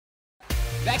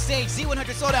Backstage,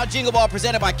 Z100's sold out Jingle Ball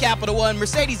presented by Capital One.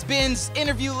 Mercedes-Benz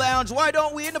Interview Lounge. Why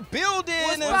don't we in the building?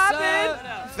 What's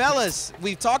poppin'? Fellas,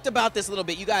 we've talked about this a little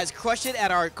bit. You guys crushed it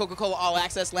at our Coca-Cola All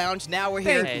Access Lounge. Now we're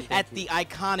here at the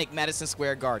iconic Madison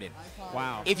Square Garden.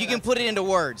 Wow. If you can put it into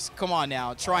words, come on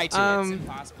now, try to. It's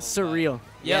impossible. Surreal.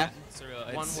 Yeah.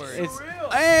 Surreal. One word. It's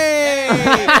Hey!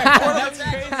 That's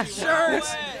crazy.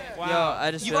 Shirts. Wow.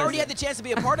 You've already had the chance to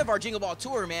be a part of our Jingle Ball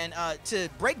tour, man. To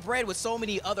break bread with so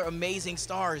many other amazing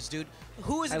stars, dude.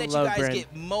 Who is it that you guys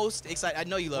get most excited? I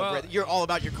know you love bread. You're all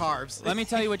about your carbs. Let me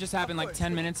tell you what just happened like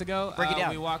 10 minutes ago. Break it down.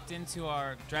 We walked into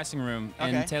our dressing room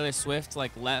and Taylor Swift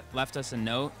like left us a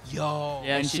note. Yo.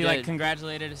 Yeah, and she like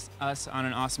congratulated us on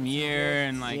an awesome year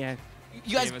and like. Yeah.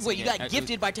 You guys, wait, you got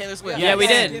gifted by Taylor Swift? Yeah, we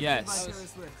did.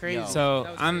 Yes. Crazy. So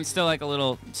I'm still like a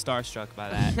little starstruck by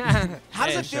that. How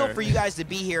does it feel for you guys to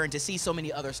be here and to see so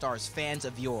many other stars, fans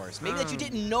of yours? Maybe that you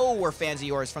didn't know were fans of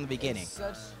yours from the beginning.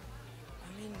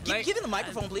 Give him the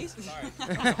microphone, please.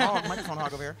 Microphone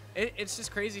hog over here. It's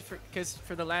just crazy because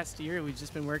for the last year we've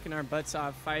just been working our butts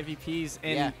off, 5 EPs,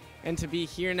 and to be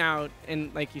here now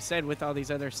and like you said with all these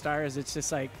other stars, it's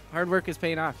just like hard work is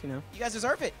paying off, you know. You guys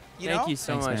deserve it. Thank you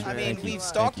so much. I mean, we've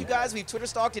stalked you guys, we've Twitter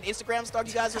stalked and Instagram stalked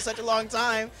you guys for such a long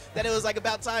time that it was like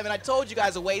about time. And I told you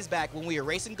guys a ways back when we were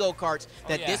racing go-karts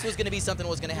that this was going to be something that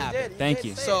was going to happen. Thank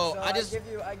you. So I give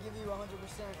you 100% on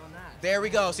that. There we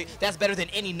go. See, that's better than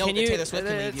any note that Taylor Swift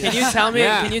can leave you. Can you tell me?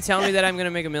 Can you tell me that I'm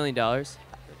gonna make $1 million?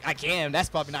 I can. That's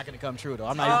probably not going to come true, though.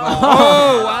 I'm not even going to.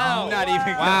 Oh, wow. I'm not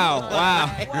even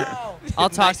Wow. I'll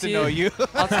talk nice to know you.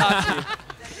 I'll talk to you.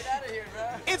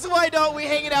 It's Why Don't We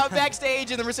hanging out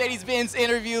backstage in the Mercedes-Benz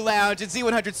Interview Lounge at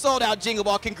Z100's sold out Jingle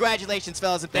Ball. Congratulations,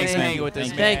 fellas, and thanks for hanging with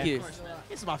us. Thank you.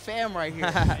 This is my fam right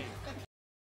here.